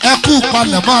ẹ kú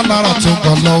palẹ̀mọ́ lára tó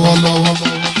gbọ́ lọ́wọ́lọ́wọ́.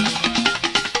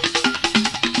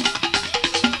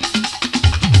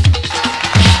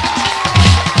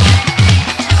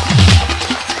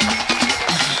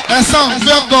 ẹ sáà ń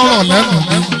fẹ́ gbọ́rọ̀ lẹ́nu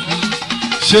mi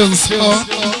ṣe ń sọ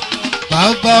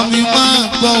bàbá mi máa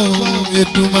gbọ́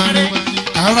Èdùmàrè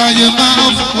aráyé máa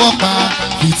ń fọwọ́ pa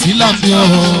fìtílà mi o.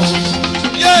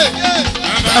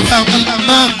 bàbá mi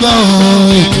máa gbọ́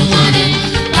Èdùmàrè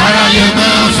aráyé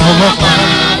máa ń fọwọ́ pa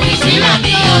fìtílà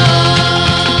mi o.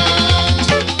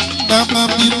 bàbá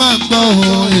mi máa gbọ́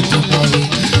Èdùmàrè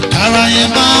aráyé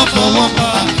máa ń fọwọ́ pa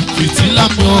fìtílà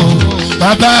mi o.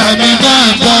 bàbá mi máa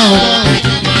gbọ́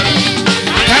Èdùmàrè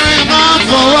aráyé máa ń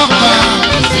fọwọ́ pa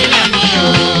fìtílà mi o.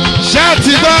 ṣé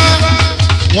ti bá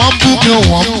wọ́n bú mi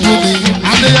wọ́n bú mi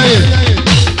adéyẹyẹ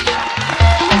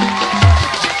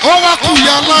ó wá kú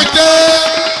ya lájẹ́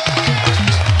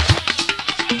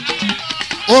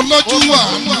olójú wa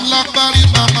lágbárí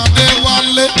mamadé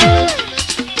wálé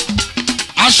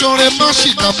aṣọre má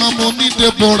ṣìkà má mo ní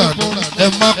Deborah ẹ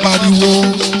má pariwo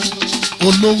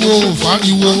olówó ò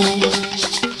fariwo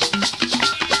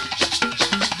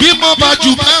bí mo bá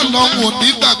jù bẹ́ẹ̀ lọ́wọ́ ní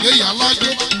gbàgbé yà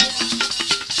lájẹ́.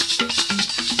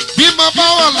 bí mo bá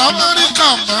wà l'Amẹ́ríkà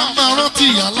máa rántí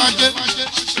Ìyálájé.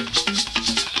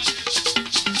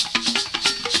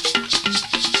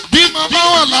 bí mo bá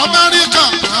wà l'Amẹ́ríkà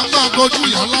máa gojú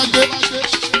Ìyálájé.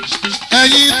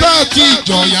 ẹ̀yin tá a ti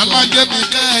jọ Ìyálájé ni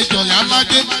kẹ́ ẹ jọ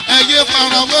Ìyálájé ẹ yé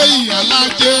farawé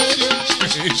Ìyálájé.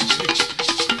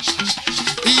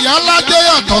 Ìyálájé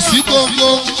yàtọ̀ sí gbogbo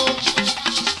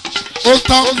ó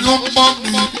tán ló ń bọ́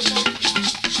mi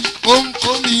ó ń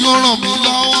kó mi ó ràn mí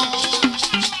lọ́wọ́.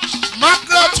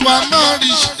 Margaret wa náà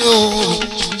rí ṣe o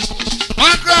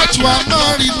Margaret wa náà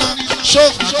rí náà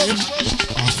ṣòkòtò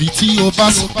àfi tí o bá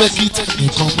sọ pé kí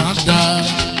tẹnìkan máa dá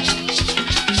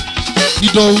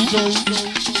Ìdòwú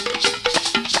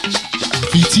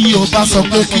àfi tí o bá sọ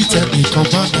pé kí tẹnìkan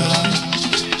máa dá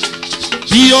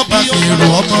bí o bá gbèrò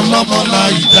ọmọ lọ́mọ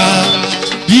láì dá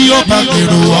bí o bá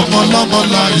gbèrò ọmọ lọ́mọ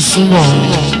láì súnwọ̀n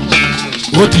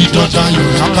ó di dandan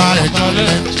Yorùbá bá ẹ̀ka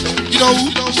lẹ́ Ìdòwú.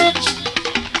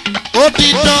 Ó di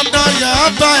dandan yàá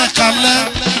bá ẹ̀ka lẹ́.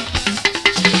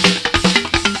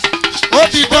 Ó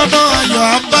di dandan ayọ̀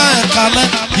á bá ẹ̀ka lẹ́.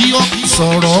 Bí ó fi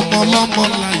sọ̀rọ̀ ọmọ ọlọ́mọ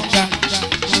láìka.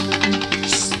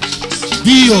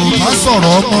 bí o bá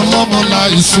sọ̀rọ̀ ọmọ lọ́mọ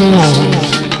láìsùn ọ̀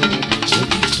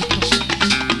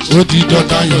ó di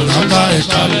dọ́ta Yorùbá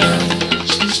ẹ̀ka lẹ́.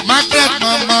 Margaret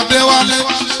mama Adéwálé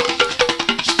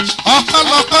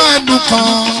ọ̀pọ̀lọpọ̀ ẹnu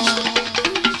kan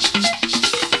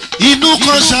inú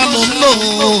kan ṣàlò ń lò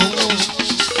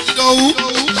ìdòwú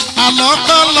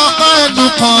àlọ́pọ̀lọpọ̀ ẹnu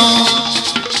kan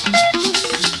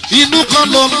inú kan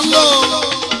ló ń lò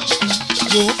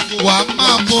wà á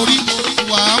máa borí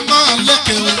wà á máa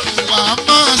lékè wà á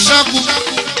máa ṣẹ́gun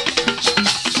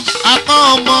apá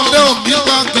ọmọdé òbí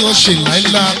bá gbé oṣù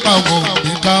láìla apá ọmọ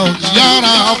òbí bá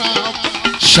yára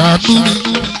ṣàánú mi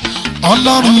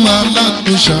ọlọ́run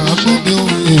aláàánú ṣàánú mi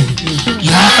òye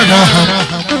yára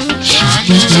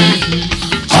ṣàánú mi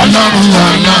ọlọ́run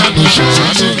aláàánú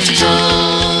ṣàánú mi.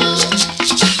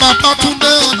 Bàbá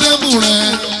Túndé ọdẹ́mù rẹ̀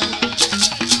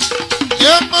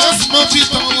yé mọ́sí mo fi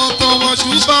tọ̀wọ̀tọ̀wọ̀ jù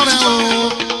bọ́rẹ̀ o.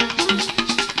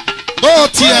 Bó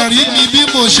tiẹ̀ rí mi bí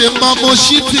mo ṣe mọ́ mo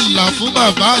ṣí fìlà fún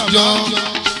bàbá àjọ.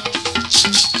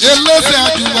 Eléfẹ́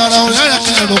àjùwàrà ọ̀rẹ́ rẹ̀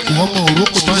kẹrò kù ọmọ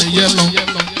òrókò tán ẹ̀yẹ lọ.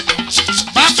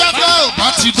 Bákẹ́fẹ́ ò bá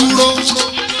ti dúró.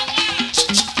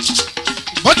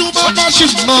 Bọ́dún bá bá ṣì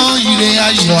mọ ire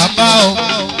ayọ̀ àbá ọ.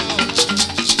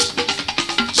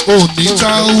 Òní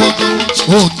ká owó,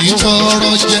 òní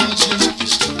tọrọ jẹ.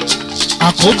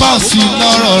 Àkóbá sí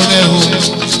lọ́rọ̀ rẹ̀ o.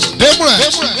 Débùrẹ̀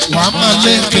wàá máa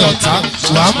lékè ọ̀tá,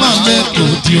 wàá máa lékè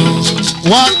òdì o.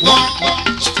 Wá gbọ́.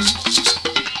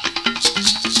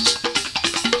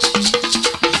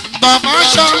 Bàbá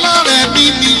Ṣọlá rẹ̀ ní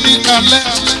mi ní kalẹ̀.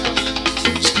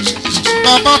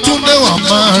 Bàbá Túndé wà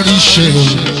máa rí ṣe o.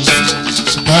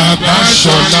 Bàbá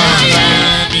Ṣọlá rẹ̀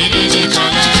ní mi ní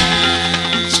kalẹ̀.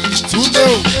 Túndé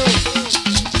o.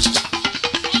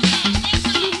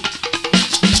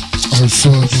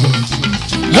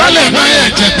 Wọ́n lè má yẹ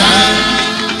jẹ̀dá.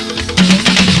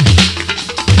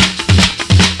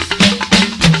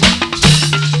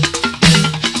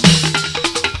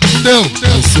 Túndé o.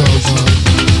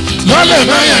 Wọ́n lè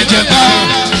má yẹ jẹ̀dá.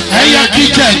 Ẹyẹ kí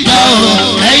jẹ̀dá o.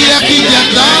 Ẹyẹ kí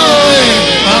jẹ̀dá o.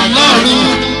 Ọlọ́run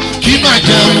kí má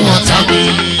jẹun ọ̀tá mi.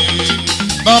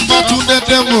 Bàbá Túndé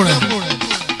dẹ́mu rẹ̀.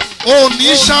 O ní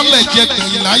sálẹ̀ jẹ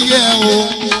gbẹ̀yìn láyé o.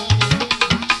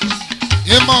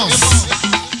 Amos.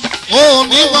 O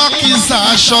ní wá kí sà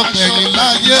aṣọ gbẹ̀yìn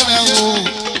láyé rẹ o.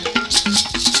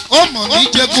 Ó mọ̀ ní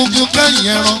jẹ gbogbo kẹ́yìn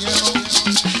ẹran.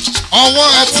 Ọwọ́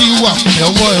ẹ ti wà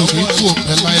ẹ̀wọ́ ẹ̀wí kú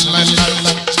òpẹ́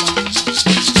láéláéláé.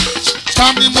 Ta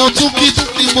ni mo tún kí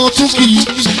ni mo tún kí.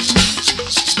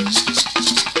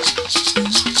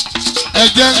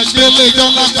 Ẹ̀jẹ̀ gbélé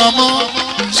jọ́lá pamọ́.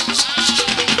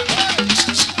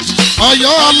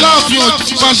 Ọ̀yọ́ Aláàfin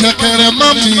òjì pàṣẹ kẹrẹ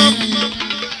mọ́ mi.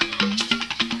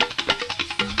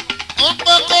 Ó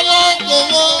pẹ́ kọ́lá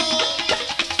gbowó.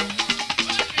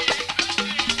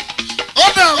 Ó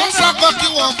dàrú sápá kí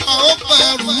wọ́n fa ó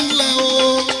pẹ̀rù lẹ̀ o.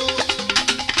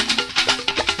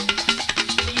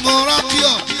 Mo rántí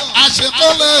ọ̀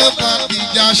àṣekọ́lẹ̀ bá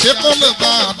ìjà àṣekọ́lẹ̀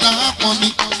bá àdáhàpọ̀ mi.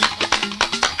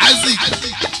 Isaac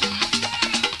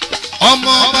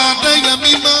ọmọ ọba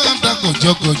Adéyẹmí máa dá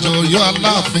gòjògòjò Ọ̀yọ́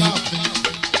Aláàfin.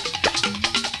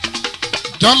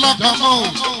 Jọlọpamọ o,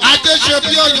 Adé ṣe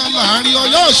bí Ọ̀yọ́ láàrin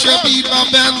Ọ̀yọ́ ṣe bí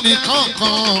bàbá ẹnìkan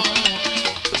kan.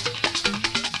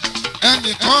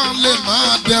 Ẹnìkan lè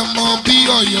máa dẹmọ bí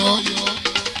Ọ̀yọ́.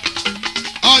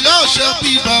 Ọ̀yọ́ ṣe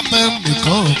bí bàbá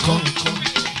ẹnìkan kan.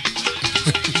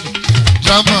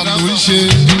 Drama ló ń ṣe.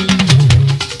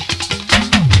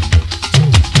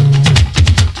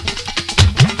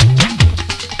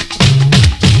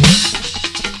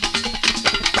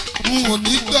 N ò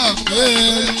ní gbàgbé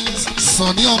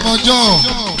Sànní ọmọjọ́.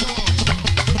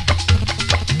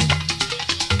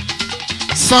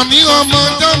 Sànní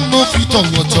ọmọjọ́ mo fi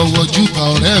tọ̀wọ̀tọ̀wọ̀ júbà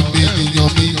ọ̀rẹ́ mi ènìyàn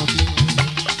mi.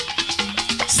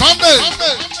 Sunday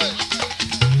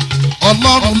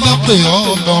Ọlọ́run ló pè ọ́,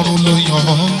 Ọlọ́run ló yàn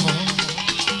ọ́.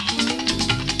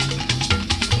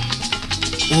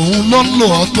 Òun ló ń lò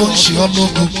ọ́ tó ń ṣe ọ́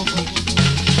lógo.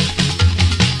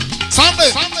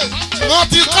 Sunday mo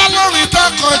ti kọ́ lórí tá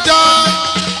kọjá.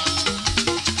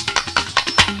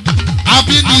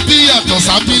 Abínibí yàtọ̀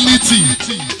sábílítì.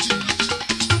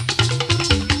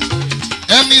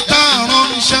 Ẹni tá a rán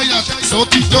iṣẹ́ yàtọ̀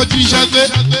sókè tójú iṣẹ́ gbé.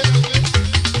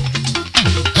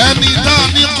 Ẹni tá a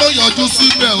ní kó yọjú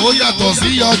síbẹ̀ ó yàtọ̀ sí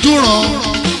yọjú ràn.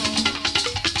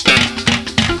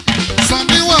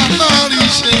 Sànní wà náà rí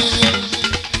ṣe.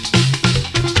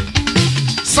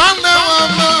 Sunday wà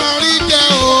náà rí jẹ́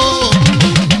o.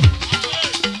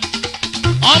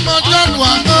 Ọmọ John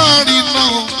wà náà rí náà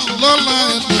lọ́la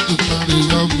ẹ̀dùn kárí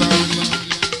ọgbà rí.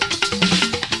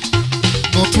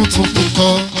 Mo tuntun kúkọ,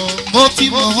 mo ti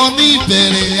mọ̀ ọ́ ní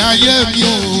ìbẹ̀rẹ̀ ayé mi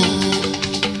o.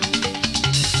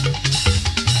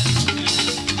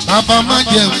 bàbá má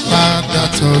jẹ́ padà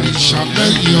torí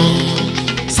ṣàlẹ́yìn o.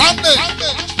 Sunday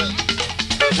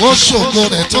ó ṣògo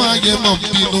rẹ̀ tó ayé mọ̀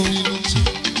bínú.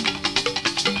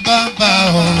 Bàbá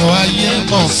ọ̀rọ̀ ayé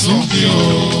mọ̀ sún mi o.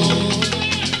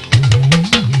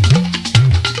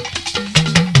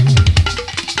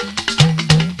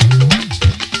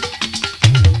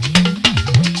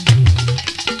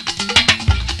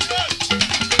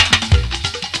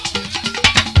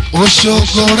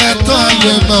 Òṣogbo rẹ̀ tó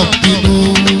ayé máa bínú.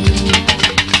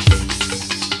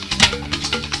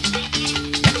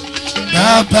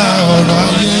 Bàbá ọ̀rọ̀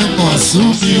ayé mọ̀ sún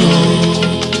mi o.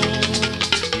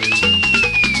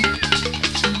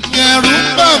 Ẹ̀rù ń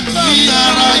bà mí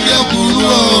ara yẹ burú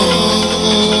o.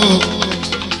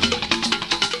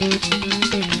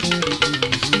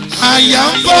 Àyà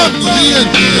ń bà mí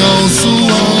ènìyàn sún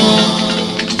o.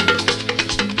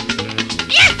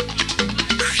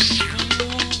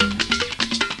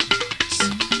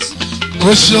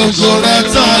 Òṣogbo rẹ̀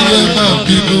tó ayé máa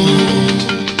bínú.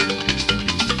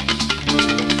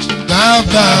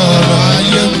 Bàbá ọ̀rọ̀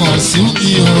ayé mọ̀ sí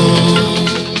mi o.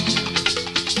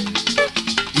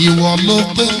 Ìwọ ló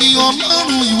pè mí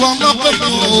Ọlọ́run, ìwọ ló pè mí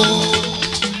o.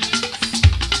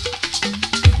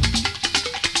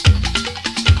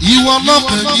 Ìwọ ló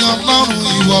pè mí Ọlọ́run,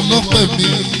 ìwọ ló pè mí.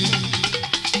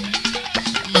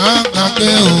 Má gbàgbé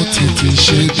o tètè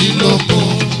ṣe mí lógo.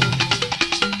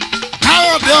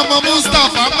 Káyọ̀dé ọmọ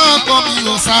Mustapha máa gbọ́ mi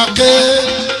ò sáké.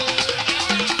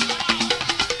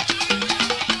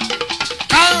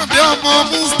 Káyọ̀dé ọmọ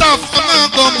Mustapha máa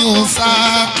gbọ́ mi ò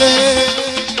sáké.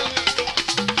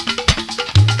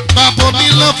 Bàbá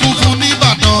onílé funfun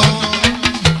nìbàdàn.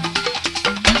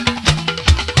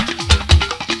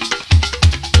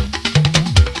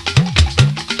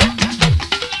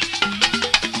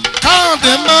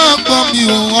 Káyọ̀dé máa gbọ́ mi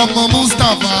ò ọmọ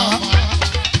Mustapha.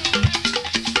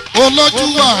 Olójú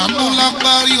àánú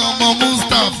lágbárí ọmọ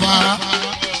Mustapha.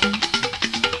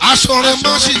 Aṣọ̀rẹ́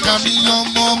máṣíkà ni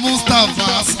ọmọ Mustapha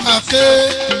sáké.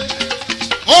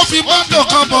 Ó fi mọ́tò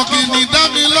kan bọ̀gìnì dá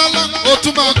mi lọ́lá, ó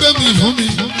tún máa gbé mi fún mi.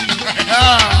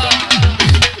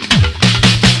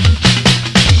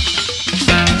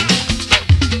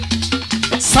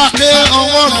 Sáké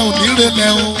ọwọ́ rẹ̀ ò ní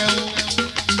relẹ̀ o.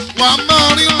 Wà á máa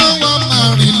rí mọ́, wà á máa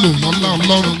rí lò lọ́lá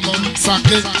Ọlọ́run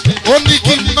sáké. Ó ní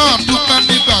kí n máa dúpẹ́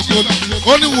nígbà gbogbo.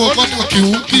 Ó ní wò gbọ́dọ̀ kí n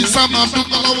kí n sá máa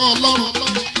dúpẹ́ lọ́wọ́ Ọlọ́run.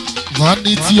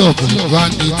 Vanity of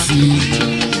vanity.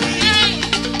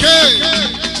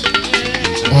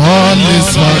 All is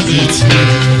vanity,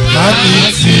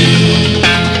 vanity.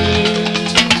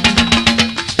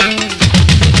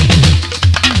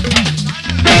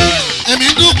 Èmi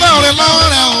dúpẹ́ ọ̀rẹ́ lọ́wọ́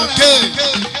rẹ̀ òkè.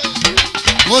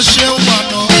 Ó ṣe wà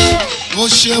náà, ó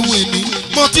ṣe wèmí.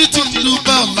 Mo títí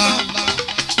dúpẹ́ ọ̀la.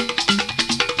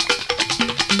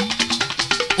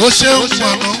 Ó ṣe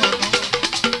wà náà.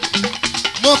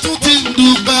 Mo tún ti ń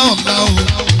dúpẹ́ ọ̀la o.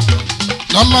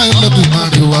 Lọ́lá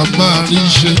Ẹlẹ́dùmarè wa máa rí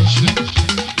ṣe.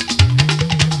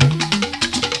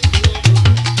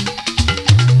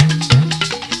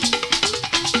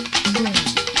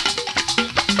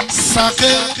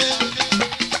 Sáké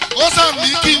ó sàmì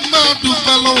kí n máa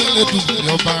dúpẹ́ lọ́wọ́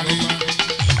Ẹlẹ́dùmarè ọba rẹ̀.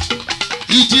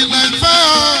 Ìjìnlẹ̀ ìfẹ́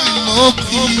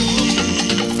àìlókì.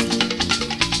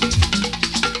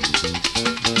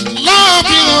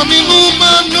 Láàbí omi mú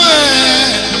mánú ẹ̀.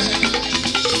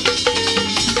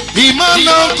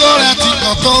 Ìmọ̀lẹ̀ ọkọ rẹ̀ ti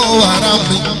kàn tó ara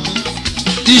mi.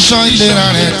 Iṣan ìlera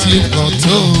rẹ̀ ti kàn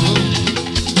tó.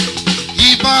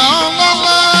 Ìbà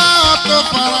ọlọ́lá tó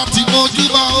fara ti mojú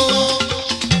bá o.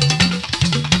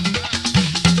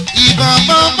 Ìbà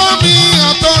màmá mi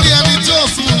àtọ́rí ẹni tí ó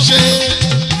sùn ṣe.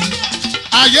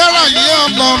 Ayérayé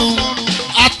Ọlọ́run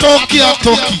àtọ́kí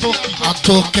àtọ́kí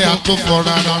àtọ́kẹ́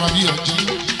àtọ́fọ̀rọ̀ ara bí ọjọ́.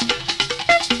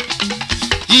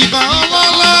 Ìbà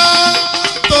ọlọ́lá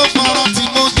tó fara ti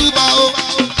mojú bá o.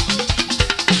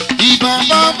 Ìbà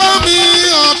màmá mi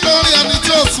àtọ́rí ẹni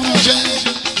tí ó sùn ṣe.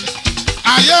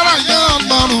 Ayérayé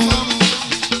Ọlọ́run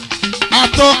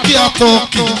àtọ́kí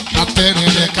àtọ́kí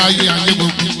àtẹ̀rẹ̀rẹ̀ káyé ayé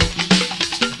gbogbo.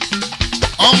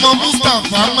 Ọmọ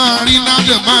Mustapha máa rí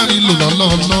ládẹ̀ máa rí lò lọ́lọ́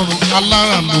Ọlọ́run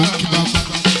alára ló kí bàbá.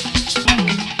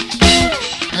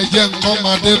 Ẹ jẹ́ nǹkan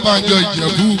máa dé bájọ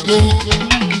Ìjẹ̀bú gbó.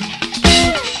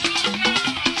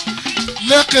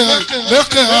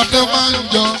 Lékè ọdẹ máa ń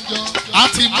jọ, a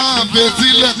ti máa bẹ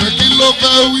sílẹ̀ pé kí ló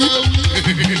fẹ́ wí.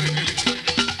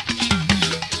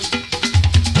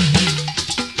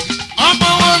 Ọmọ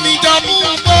wọn ní Ìjẹ̀bú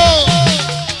gbó.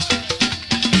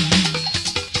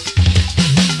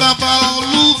 Bàbá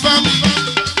Olúfẹ́mi.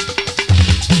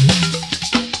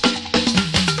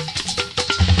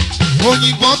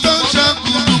 Òyìnbó tó ń ṣe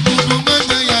gùdùgùdù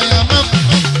méje yàyà mẹ́fà.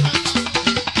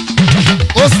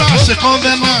 ó ṣàṣe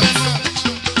covenant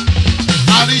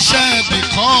àríṣẹ́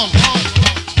ẹ̀dìkan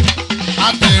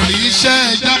àtẹ̀rí iṣẹ́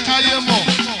jákáyé mọ̀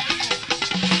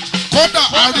kódà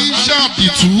àríṣẹ́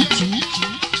àdìtú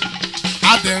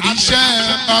àtẹ̀rí iṣẹ́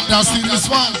ọ̀dà series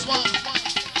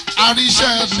 1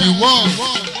 àríṣẹ́ ìwọ́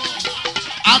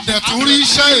àtẹ̀túrí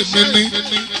iṣẹ́ èmi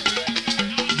ni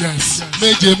yes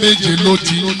méje méje ló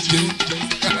ti ń jẹ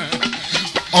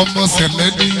ọmọ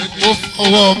sẹ̀lẹ̀ ní ó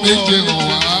fọwọ́ méje hàn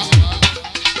wá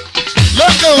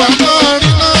lókè wà máa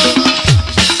rí náà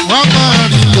wà máa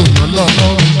rí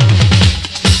lọ́lọ́lọ́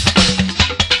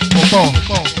mo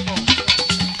bọ̀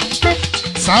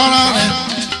sára rẹ̀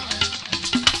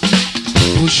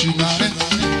òṣùnà rẹ̀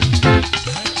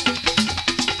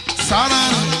sára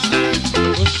rẹ̀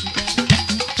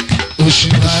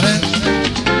òṣùnà rẹ̀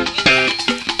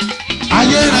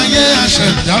ayérayé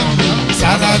àṣẹ̀dá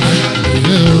sára rẹ̀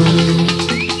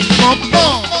mo bọ̀.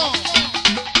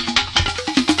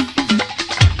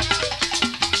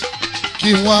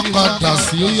 Kí wọ́n padà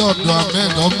sí ọ̀dọ̀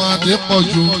Ahmed ọmọ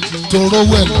Adépọ̀jù toró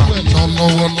wẹ̀ lọ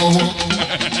lọ́wọ́lọ́wọ́.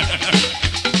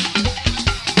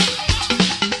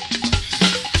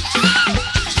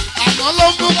 Àná ló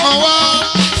mú kan wá.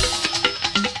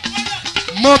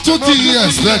 Mo tún ti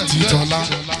expect ìtọ́lá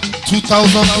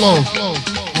 2000 club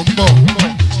mo ń bọ̀.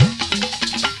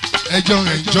 Ẹjọ́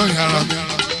enjoy ara mi.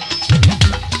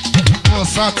 Wọ́n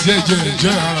sá tí ẹjọ́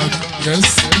enjoy ara mi. Yes.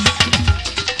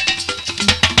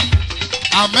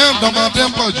 Ahmed ọmọdé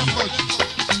pọ̀ jù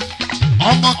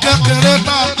ọmọ kékeré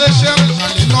tá a gbé ṣe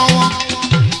ìrìnàlè lọ́wọ́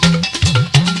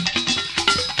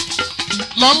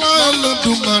lọ́lá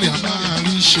Olódùmarè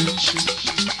àmàrí ṣe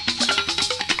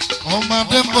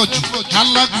ọmọdé pọ̀ jù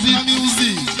Galaxy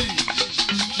Music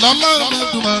lọ́lá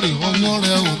Olódùmarè ọwọ́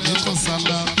rẹ̀ ò ní kọ́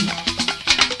sálábì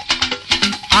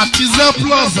àti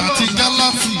Zeplus àti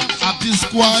Galaxy àti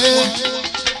Square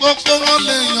gbogbo wọn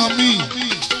lè yàn mí.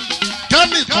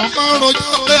 Kẹ́nìkan máa ń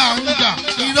rojọ́ pé à ń jà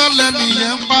ìrọ̀lẹ́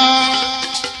nìyẹn ń pa.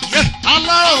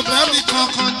 Aláròbẹ́ nìkan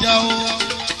kan jà o.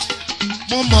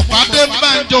 Mo mọ̀ pàdé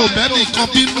báńjọ òbẹ́ nìkan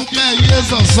bínú bẹ́ẹ̀ yé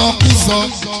sọ̀sọ́ kú sọ.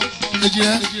 Èjì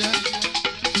ẹ́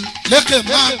lékè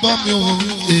máa gbọ́ mi ò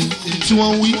tí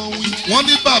wọ́n wí. Wọ́n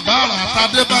ní bàbá àrà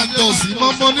àtàdé báńjọ òsì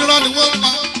mọ́mọ́ onírọ́ ni wọ́n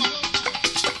pa.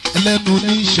 Ẹlẹ́nu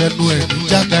ní ìṣẹ́nu ẹ̀ ní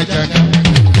jágajàga.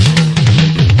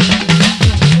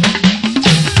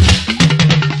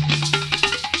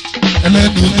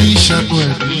 Ẹlẹ́nu ní ìṣẹ́nu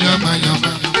ẹ̀ ní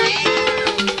yamayama.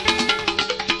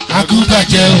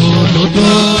 Agúbàjẹ́ olódó.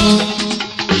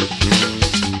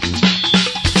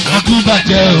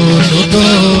 Agúbàjẹ́ olódó.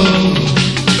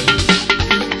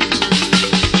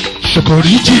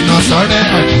 Ṣòkòrí jìnnà sọ́rẹ́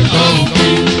àjùlọ òkú.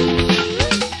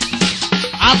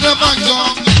 Adébánjọ,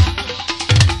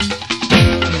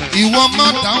 ìwọ má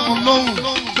dáhùn lóhùn.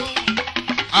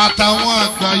 Àtàwọn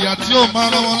àgbàyà tí ó máa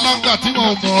rán wọn lágbà tí wọn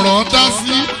ò mọ̀rọ̀ dá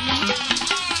sí.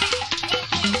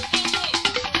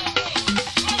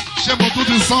 Ṣé mo tún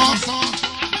ti sọ?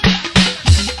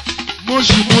 Mo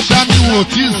sì mo dání wò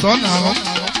tí ìsọ́nà ọ́.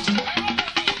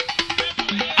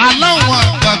 Aláwọn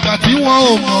àgbàgbà tí wọn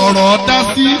ò mọ̀rọ̀ dá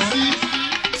sí.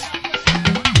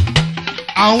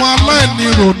 Àwọn aláìní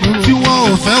ròdú tí wọn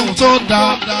ò fẹ́ tó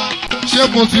dáa. Ṣé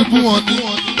mo ti bú wọn ní?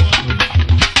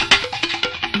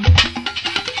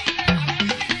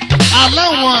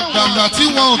 Aláwọn àgbàgbà tí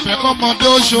wọn ò fẹ́ kọ́mọdé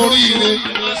ó ṣoríire.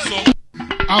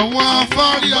 Àwọn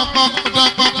afárí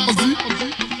apákọ̀dápákọ̀ sí.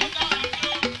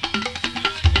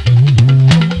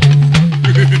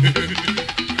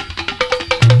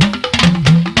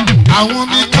 Àwọn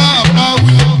ní ká bá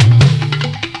wí.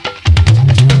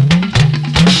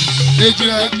 Èjì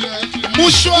ẹ̀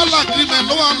mutual agreement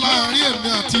ló wà láàrin èmi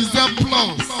àti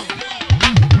Zeplus.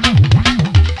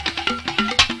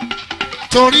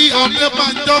 Torí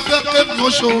Adébánjọ fẹ́ kémi ó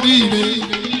ṣoríire.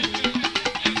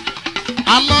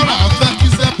 Alára fẹ́ kí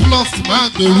Zeplus máa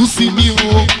gbèrú sí mi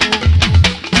o.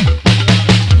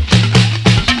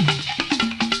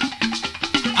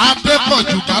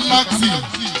 Adépọ̀jù Galaxy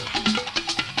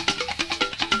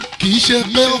kì í ṣe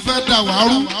pé ó fẹ́ dà wá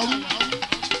rú.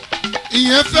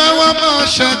 Ìyẹn fẹ́ wá máa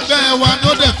ṣẹgbẹ́ wa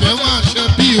ló dẹ̀ fẹ́ máa ṣe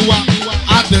bí wa.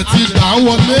 A dẹ̀ ti gbà á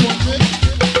wọlé.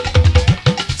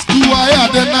 Stuwaye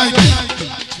Adénáìkè.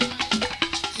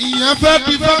 Ìyẹn fẹ́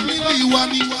bí fámìlì wa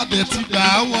ni wa dẹ̀ ti gbà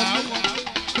á wọlé.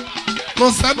 Kò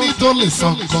sẹ́ni tó lè sọ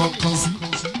nǹkan kan sí.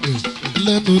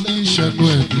 Lẹ́nu ní ìṣẹ́nu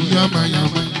ẹ̀ ní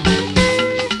yámayámá.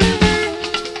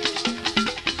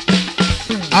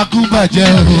 Agúbàjẹ́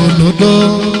olódó.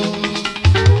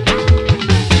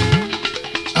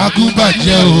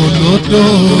 Agúbàjẹ́ olódó.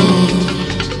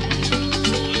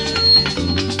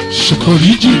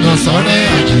 Ṣòkòrí jìnnà sọ́rẹ́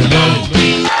àjùlọ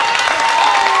òpin.